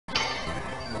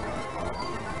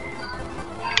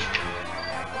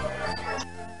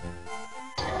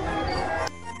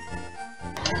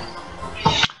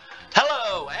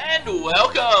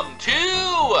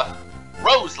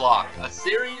Nuzlocke, a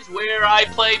series where I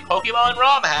play Pokemon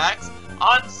ROM hacks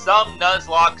on some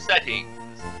Nuzlocke settings.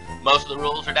 Most of the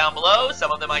rules are down below,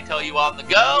 some of them I tell you on the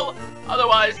go,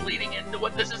 otherwise leading into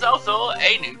what this is also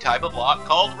a new type of lock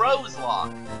called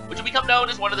Rose-Locke, which will become known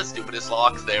as one of the stupidest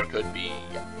locks there could be.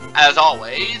 As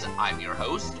always, I'm your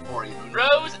host, Aurian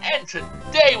MoonRose, and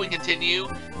today we continue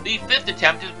the 5th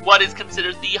attempt at what is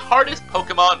considered the hardest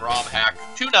Pokemon ROM hack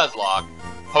to Nuzlocke,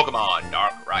 Pokemon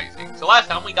Dark Rising. So last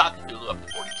time we got Cthulhu up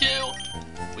to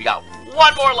 42, we got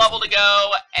one more level to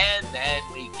go, and then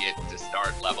we get to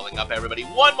start leveling up everybody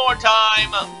one more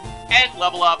time, and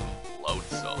level up Float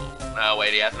Soul. No,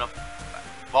 wait, he hasn't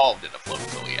evolved into Float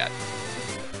Soul yet.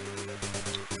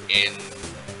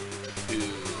 Into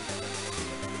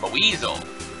a Weasel,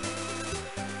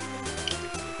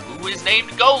 who is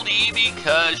named Goldie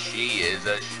because she is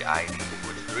a shiny,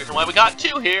 which is the reason why we got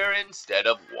 2 here instead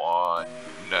of 1.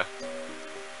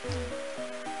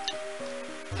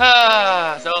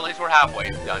 So at least we're halfway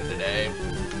done today.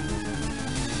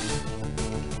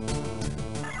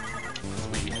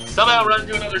 We somehow run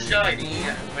into another shiny,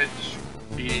 which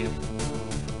would be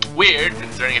weird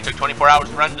considering it took 24 hours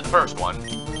to run into the first one.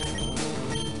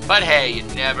 But hey, you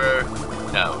never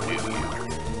know, do you?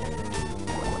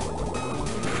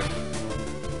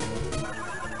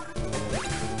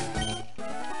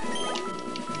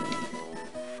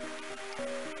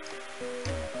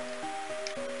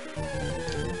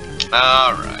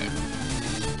 Alright.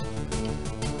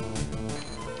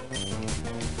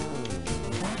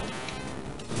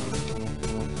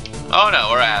 Oh no,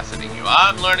 we're aciding you.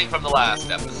 I'm learning from the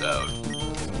last episode.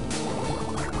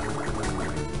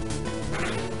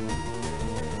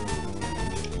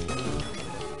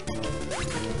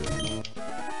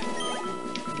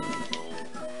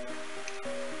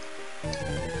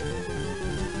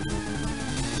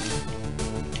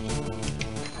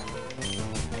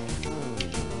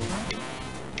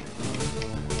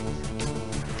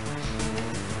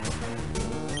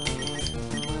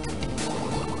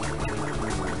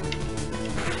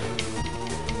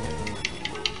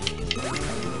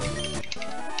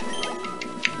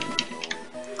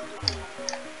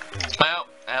 Well,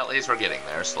 at least we're getting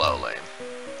there slowly.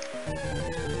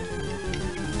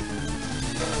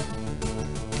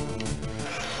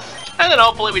 And then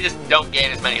hopefully we just don't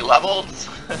gain as many levels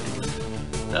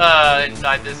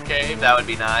inside this cave. That would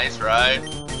be nice, right?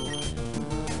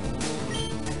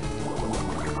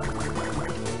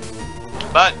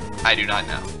 But I do not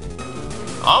know.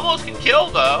 Almost can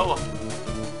kill though.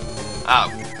 Oh,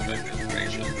 goodness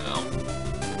gracious, no.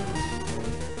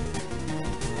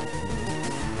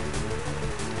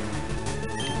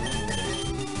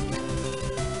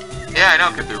 Yeah, I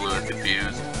know Cthulhu is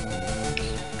confused.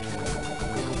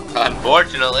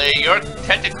 Unfortunately, your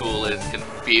Tentacool is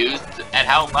confused at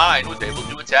how mine was able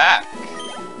to attack.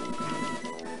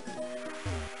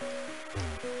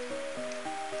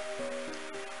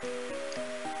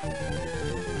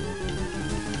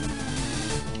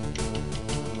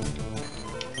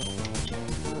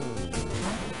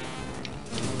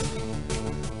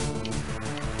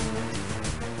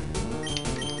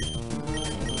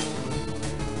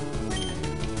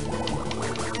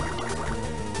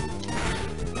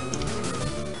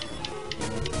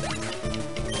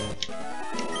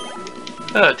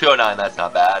 Oh, 209, that's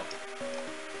not bad.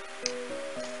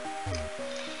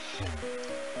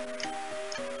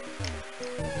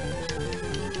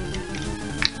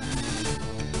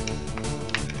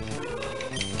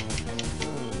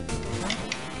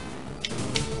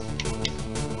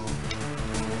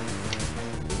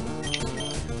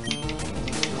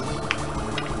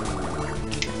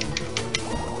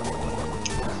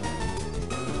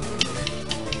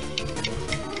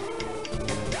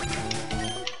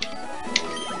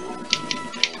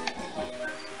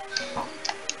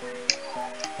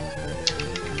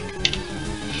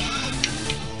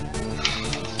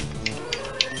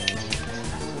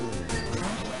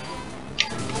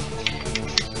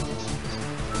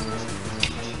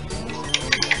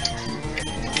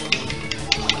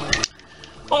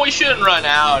 Well, we shouldn't run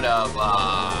out of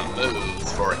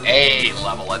moves for a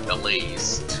level at the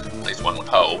least. At least one would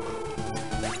hope.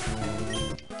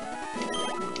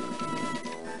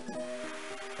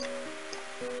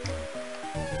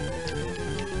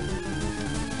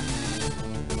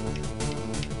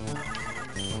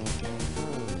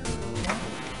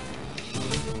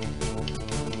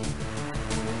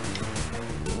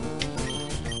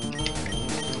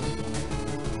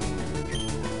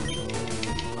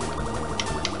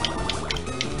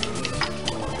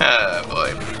 Oh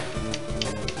boy.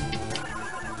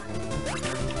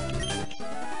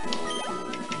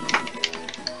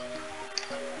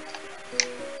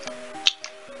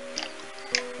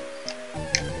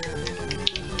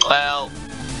 Well,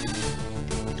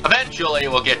 eventually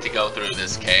we'll get to go through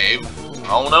this cave. I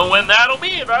don't know when that'll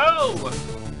be, bro.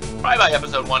 Probably by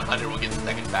episode 100 we'll get the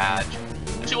second badge.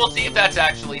 Actually, we'll see if that's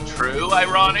actually true,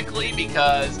 ironically,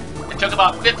 because it took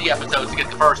about 50 episodes to get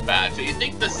the first badge. So you'd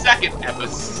think the second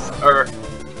episode, or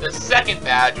the second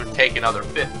badge would take another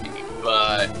 50,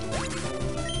 but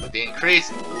with the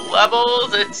increased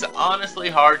levels, it's honestly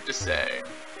hard to say.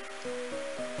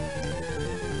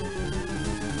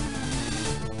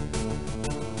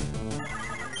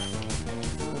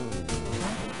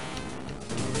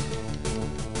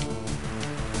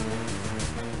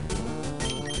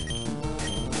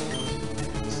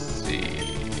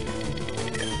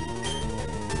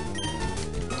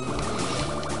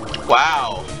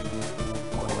 Wow.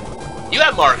 You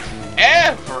have marks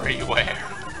everywhere.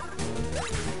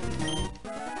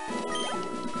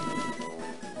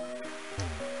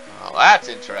 Oh, that's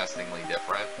interestingly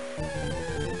different.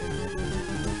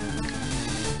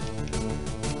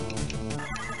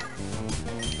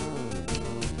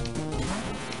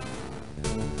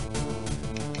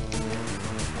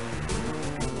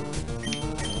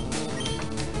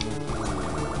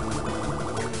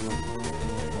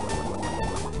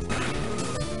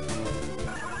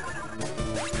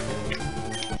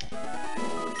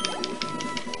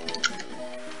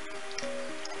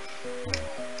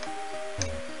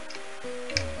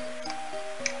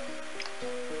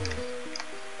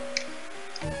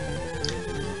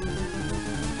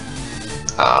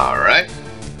 All right.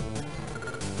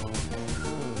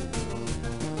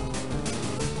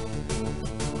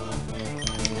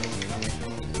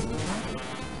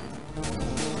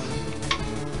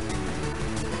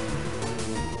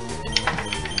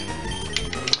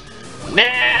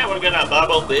 Nah, we're gonna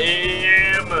bubble beam.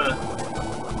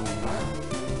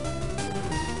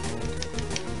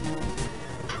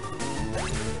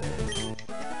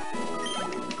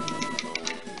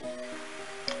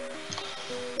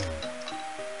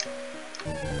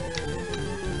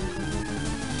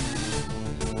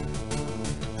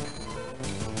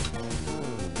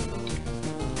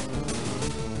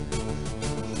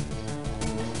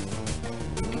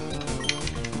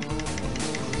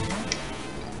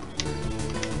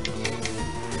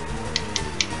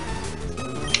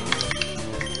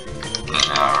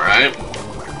 Alright.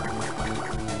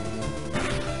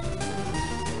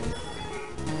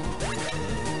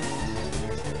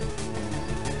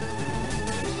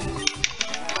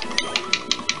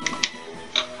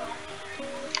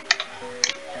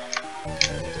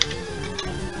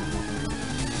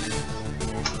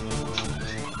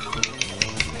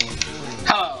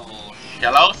 Hello,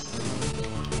 shallows.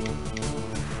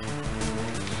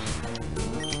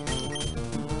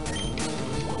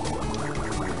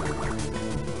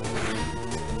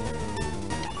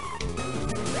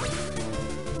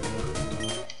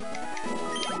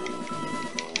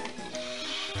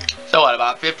 So what,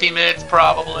 about 15 minutes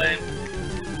probably?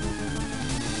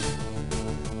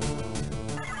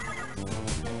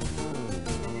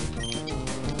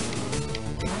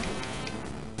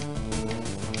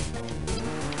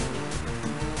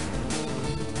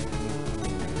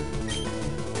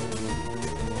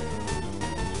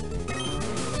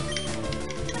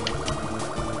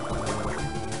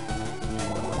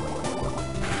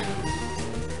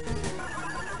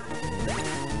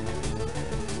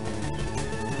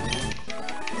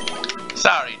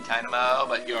 Sorry, Dynamo,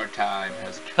 but your time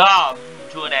has come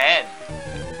to an end.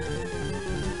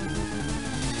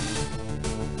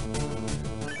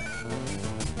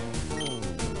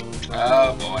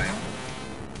 Oh boy.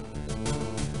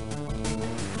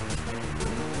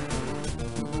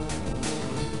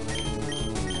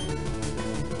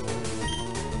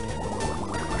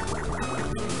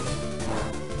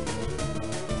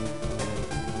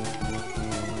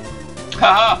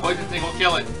 Haha, poison thing will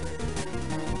kill it.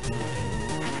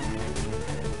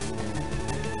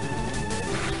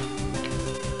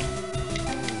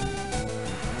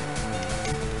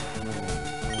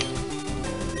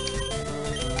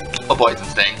 A poison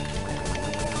sting.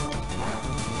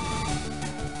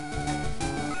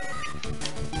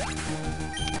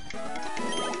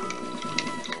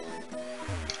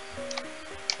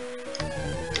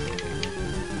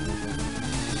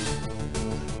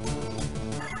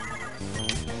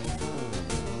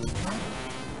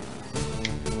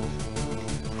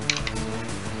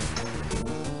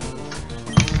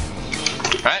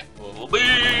 Alright, we'll beam.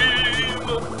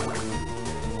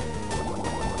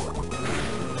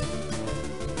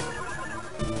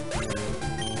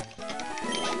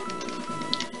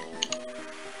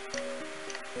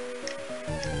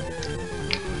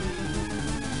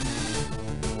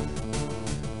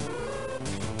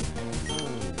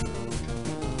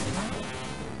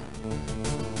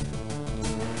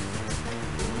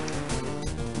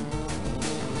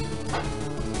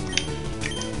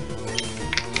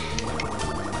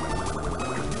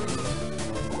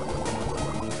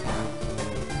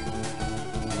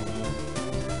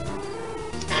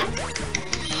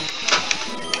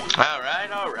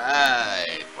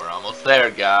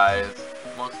 There, guys.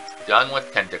 Almost done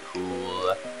with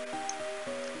Tentacool.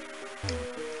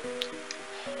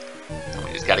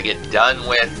 We just gotta get done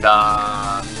with,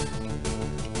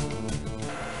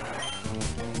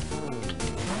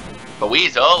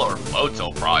 Weasel or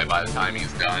Floatzel probably by the time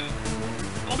he's done.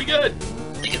 We'll be good.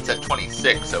 I think it said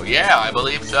 26, so yeah, I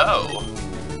believe so.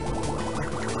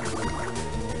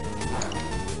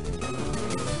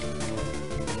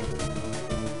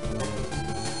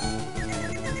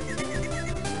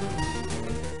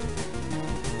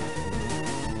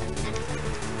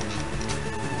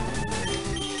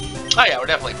 Oh yeah, we're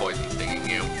definitely poison stinging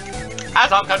you.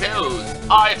 As I'm confused,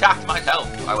 I attacked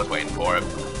myself. I was waiting for it.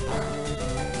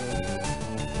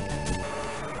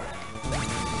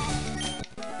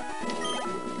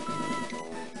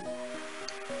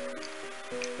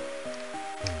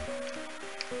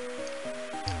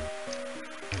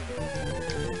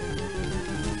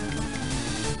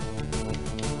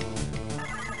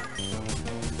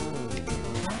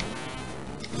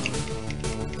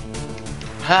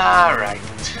 Alright.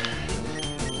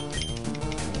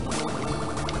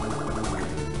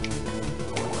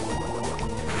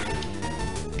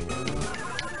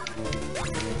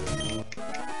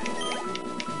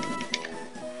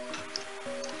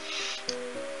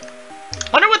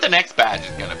 Wonder what the next badge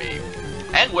is gonna be,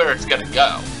 and where it's gonna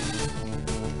go.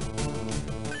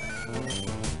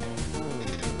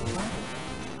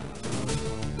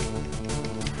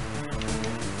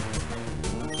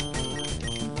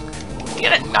 You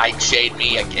gonna Nightshade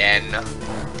me again?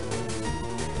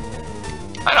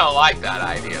 I don't like that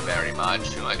idea very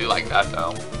much. I do like that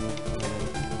though.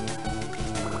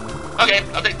 Okay,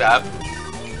 I'll take that.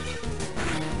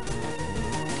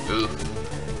 Oof.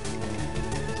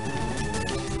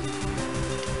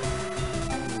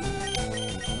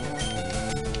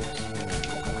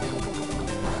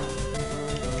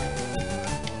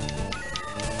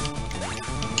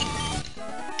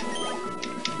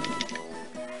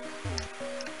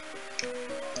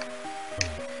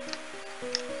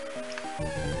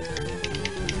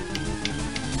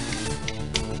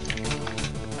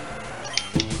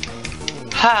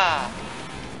 Ha!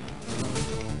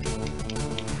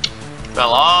 It's been a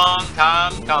long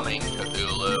time coming,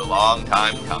 Cthulhu. Long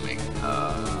time coming.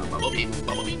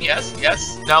 Bumblebee? Yes?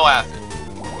 Yes? No acid.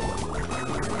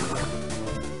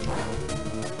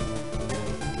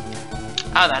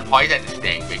 And then poison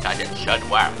sting because it should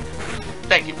work.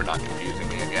 Thank you for not confusing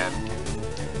me again.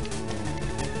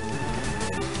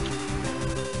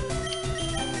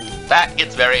 That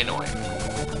gets very annoying.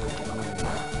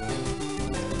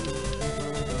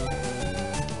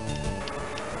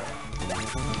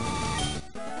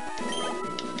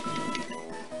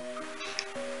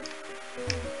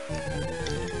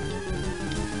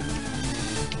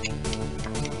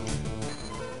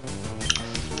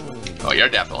 Oh, you're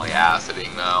definitely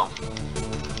aciding, though.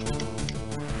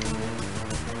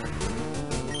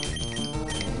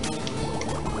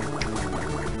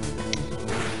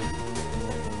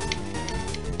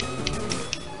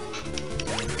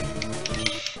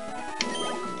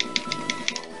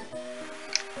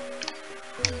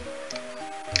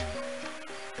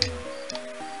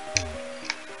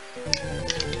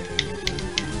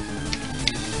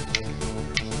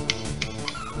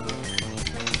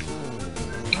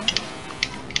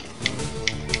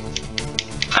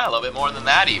 A little bit more than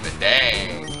that even,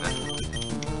 dang.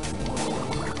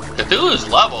 Cthulhu's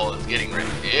level is getting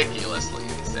ridiculously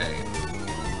insane.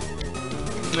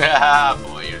 Ah,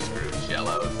 boy, you're screwed,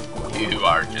 Shellos. You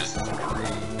are just screwed.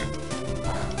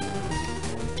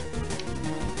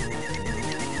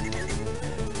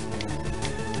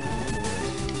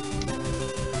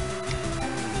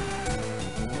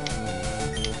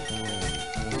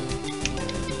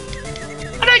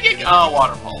 How did I get... Oh,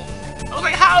 water pole. I was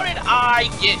like, how did I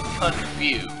get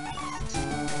confused?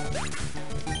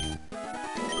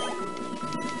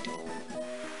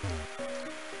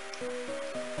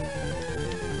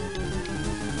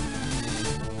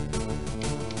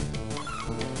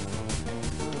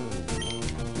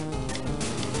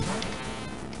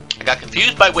 I got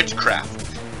confused by witchcraft.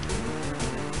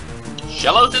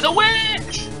 Shellos is a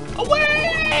witch! A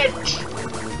witch!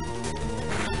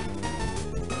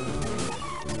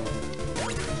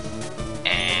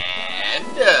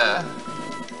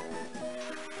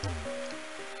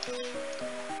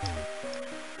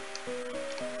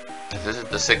 This isn't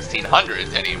the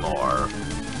 1600s anymore.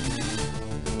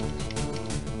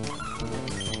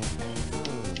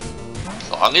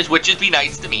 As long as witches be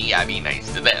nice to me, I be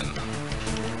nice to them.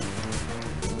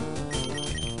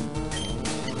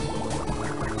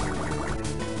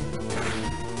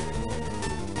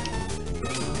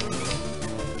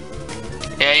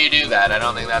 Yeah, say you do that. I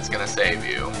don't think that's gonna save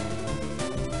you.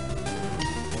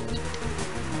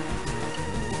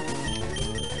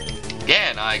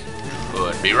 Again, I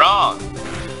could be wrong.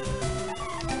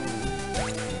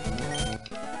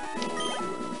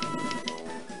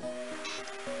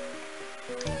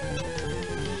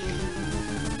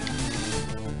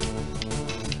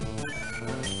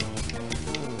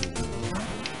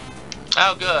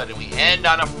 Oh good, and we end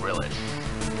on a frillish.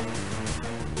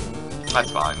 That's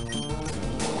fine.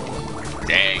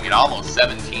 Dang, it almost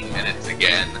 17 minutes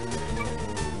again.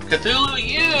 Cthulhu,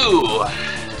 you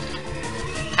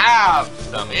have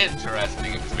some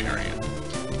interesting experience.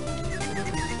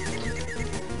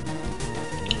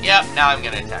 Yep, now I'm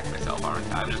gonna attack myself,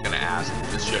 aren't I? I'm just gonna ask.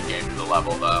 This should get me the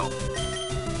level, though.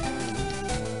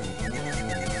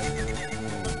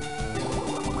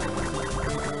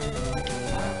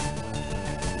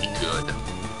 Good.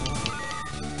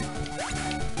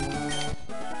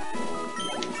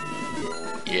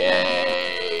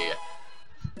 Yay!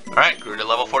 Alright, grew to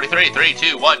level 43. 3,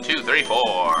 2, 1, 2, 3,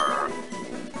 4.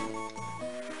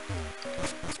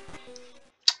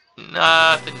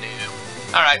 Nothing new.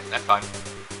 Alright, that's fine.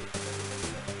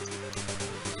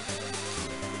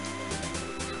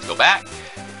 Let's go back.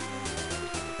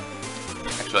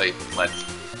 Actually, let's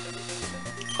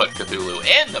put Cthulhu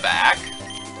in the back.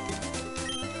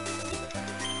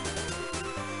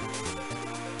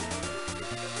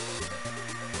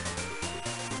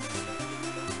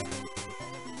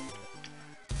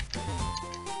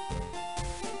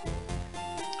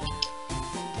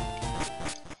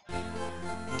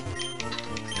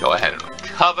 Go ahead and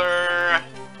recover.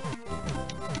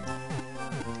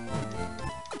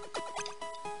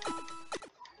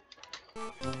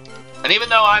 And even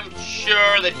though I'm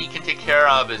sure that he can take care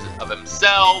of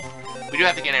himself, we do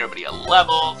have to gain everybody a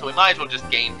level, so we might as well just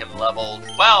gain him levels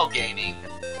while gaining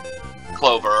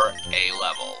Clover a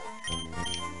level.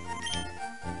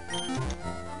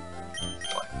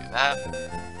 Go ahead and do that.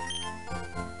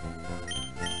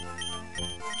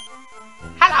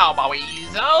 Hello,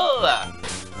 Weasel!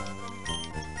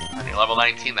 I need level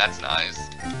 19, that's nice.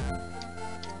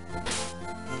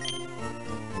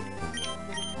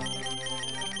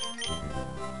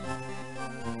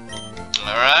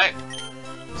 Alright,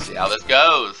 see how this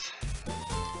goes.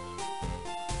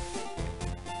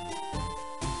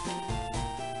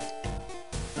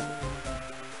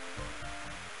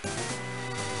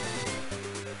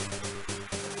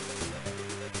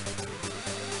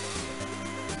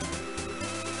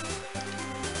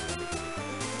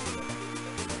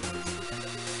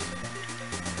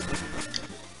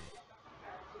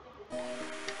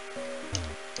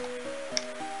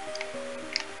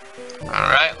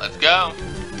 Alright, let's go.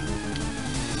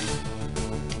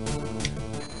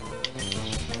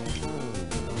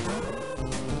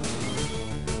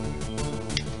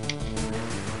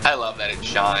 I love that it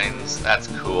shines. That's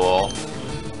cool.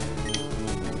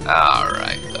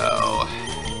 Alright, though.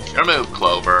 Remove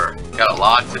Clover. Got a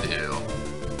lot to do.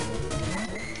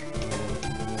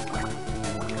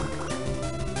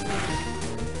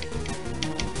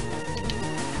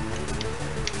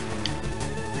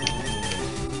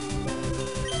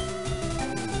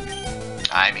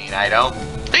 I mean, I don't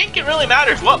think it really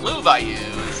matters what move I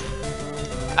use.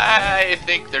 I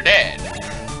think they're dead.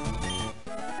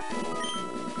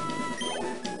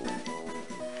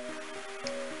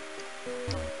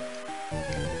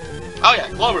 Oh yeah,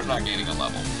 Clover's not gaining a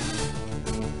level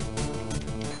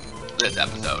this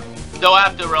episode. So I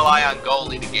have to rely on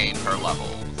Goldie to gain her levels.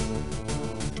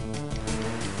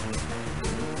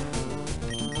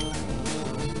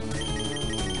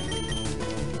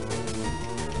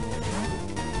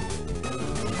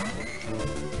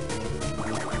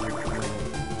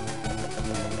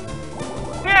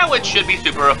 Yeah, which should be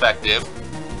super effective.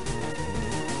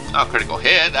 Oh, critical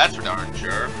hit, that's for darn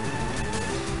sure.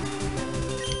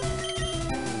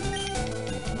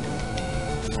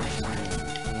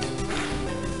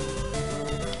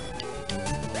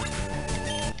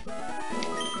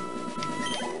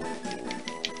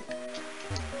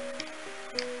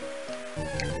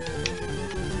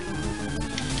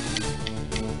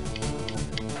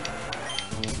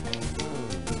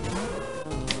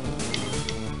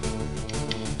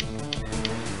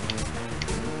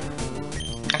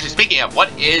 Speaking of,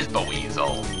 what is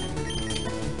Beweasel?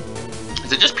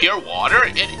 Is it just pure water?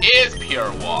 It is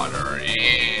pure water.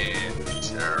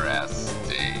 Interesting.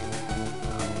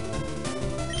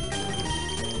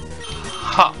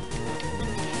 Huh.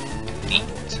 Neat.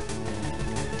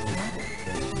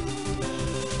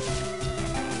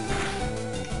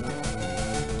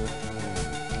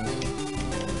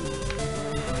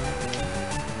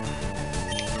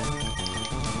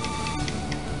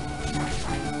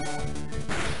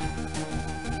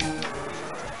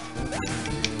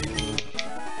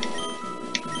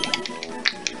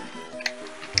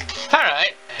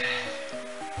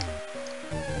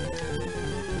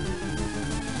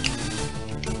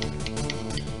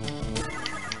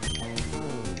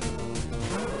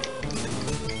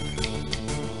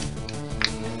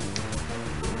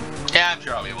 Yeah, I'm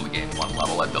sure I'll be able to gain one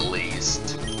level at the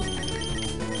least.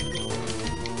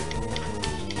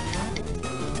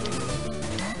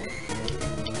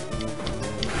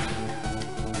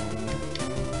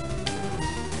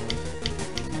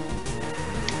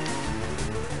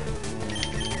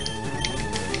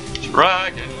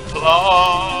 Dragon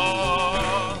Claw!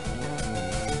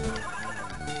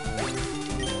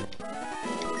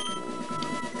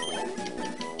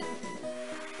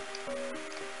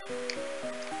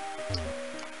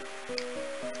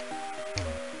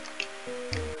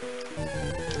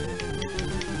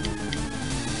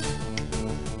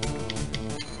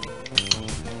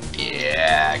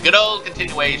 Yeah, good old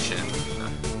continuation.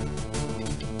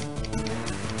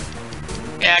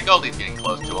 Yeah, Goldie's getting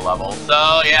close to a level,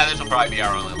 so yeah, this will probably be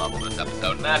our only level this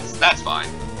episode, and that's fine.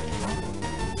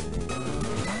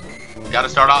 Gotta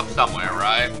start off somewhere,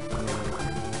 right?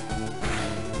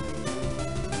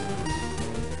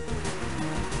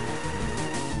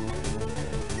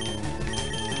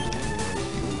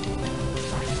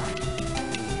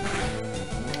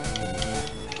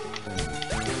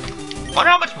 Wonder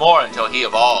how much more until he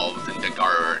evolves into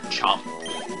Garchomp.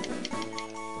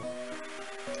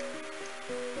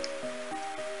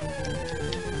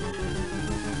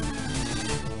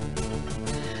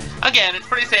 Again, it's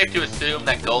pretty safe to assume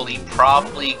that Goldie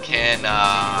probably can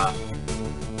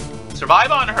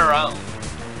survive on her own.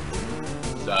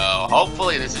 So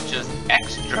hopefully this is just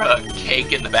extra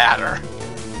cake in the batter.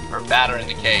 Or batter in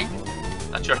the cake.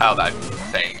 Not sure how that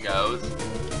saying goes.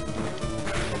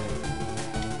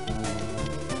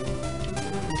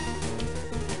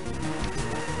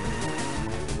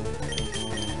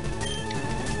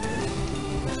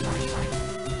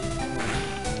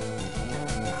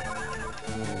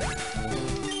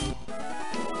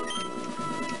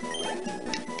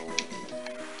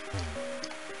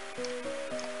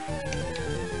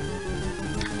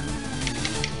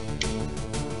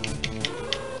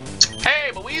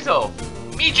 Weasel,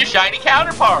 meet your shiny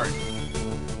counterpart,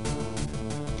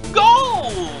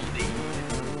 Goldie!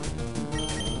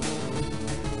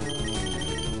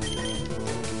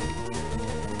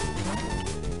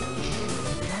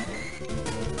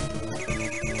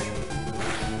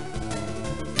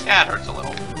 Yeah, it hurts a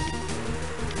little.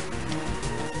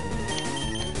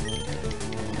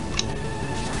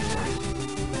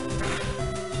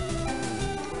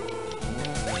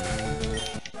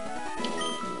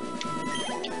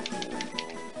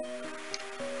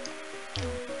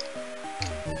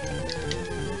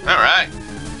 Alright,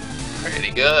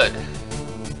 pretty good.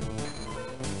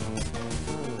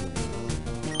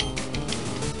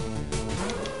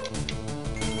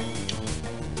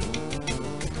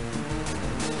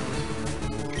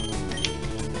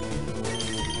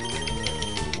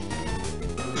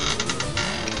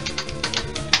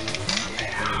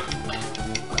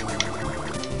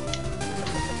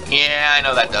 Yeah, I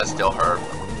know that does still hurt.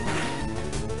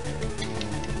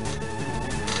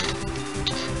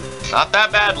 Not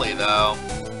that badly, though.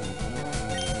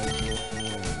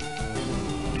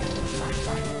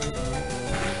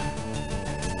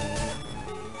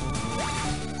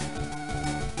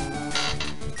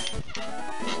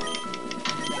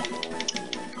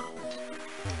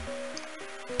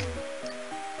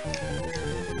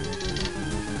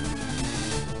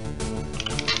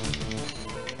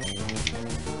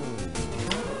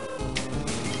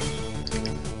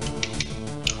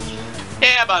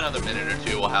 Yeah, about another minute or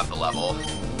two, we'll have the level.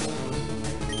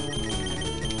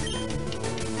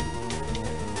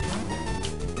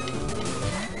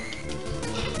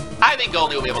 I think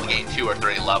Goldie will be able to gain 2 or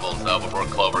 3 levels, though, before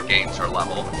Clover gains her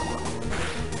level.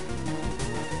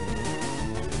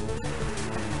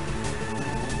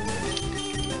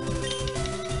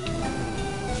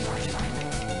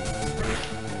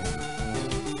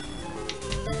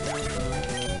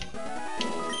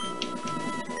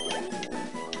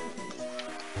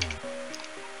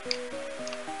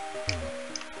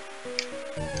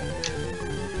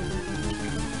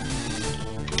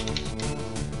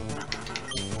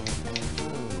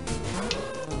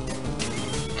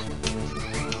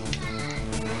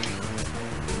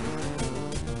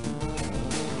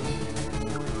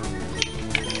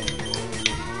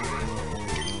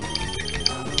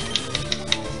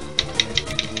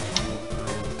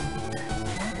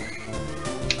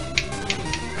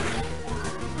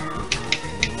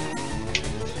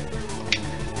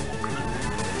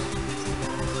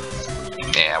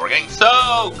 Yeah, we're getting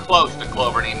so close to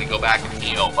Clover needing to go back and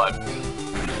heal, but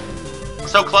we're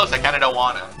so close I kind of don't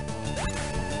want to.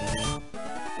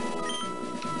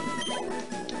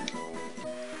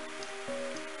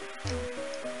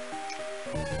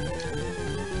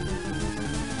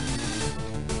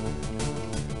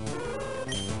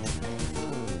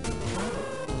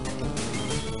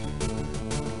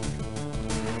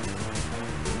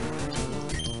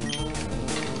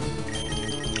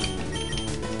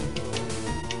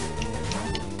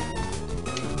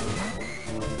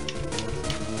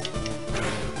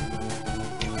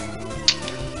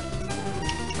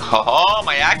 Oh,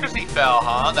 my accuracy fell,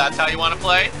 huh? That's how you want to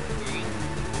play?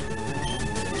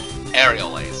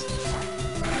 Aerial Ace.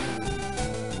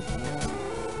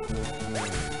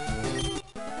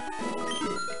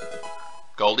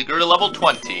 Goldie grew to level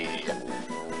 20.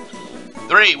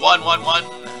 3, 1, 1, 1,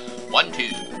 1, 2.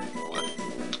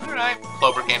 Alright,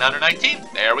 Clover Cane under 19.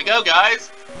 There we go,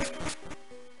 guys.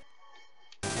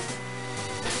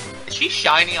 Is she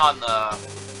shiny on the...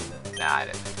 Nah, I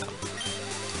didn't think so.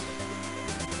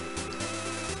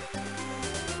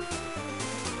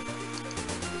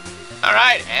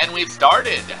 Alright, and we've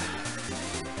started.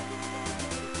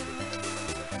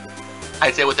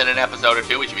 I'd say within an episode or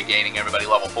two we should be gaining everybody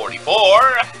level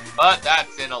 44, but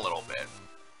that's in a little bit.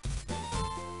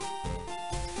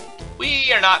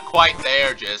 We are not quite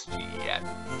there just yet.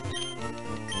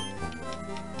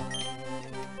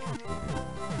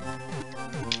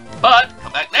 But,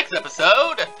 come back next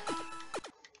episode,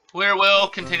 where we'll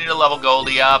continue to level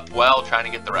Goldie up while trying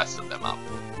to get the rest of them up.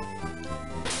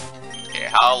 Okay,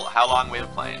 how long we been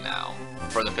playing now?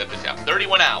 For the 5th attempt.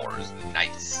 31 hours.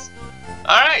 Nice.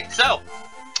 Alright, so,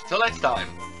 till next time,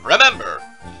 remember,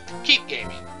 keep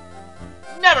gaming.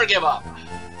 Never give up.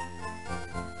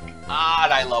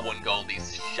 God, I love when Goldie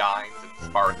shines and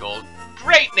sparkles.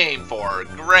 Great name for her.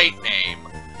 Great name.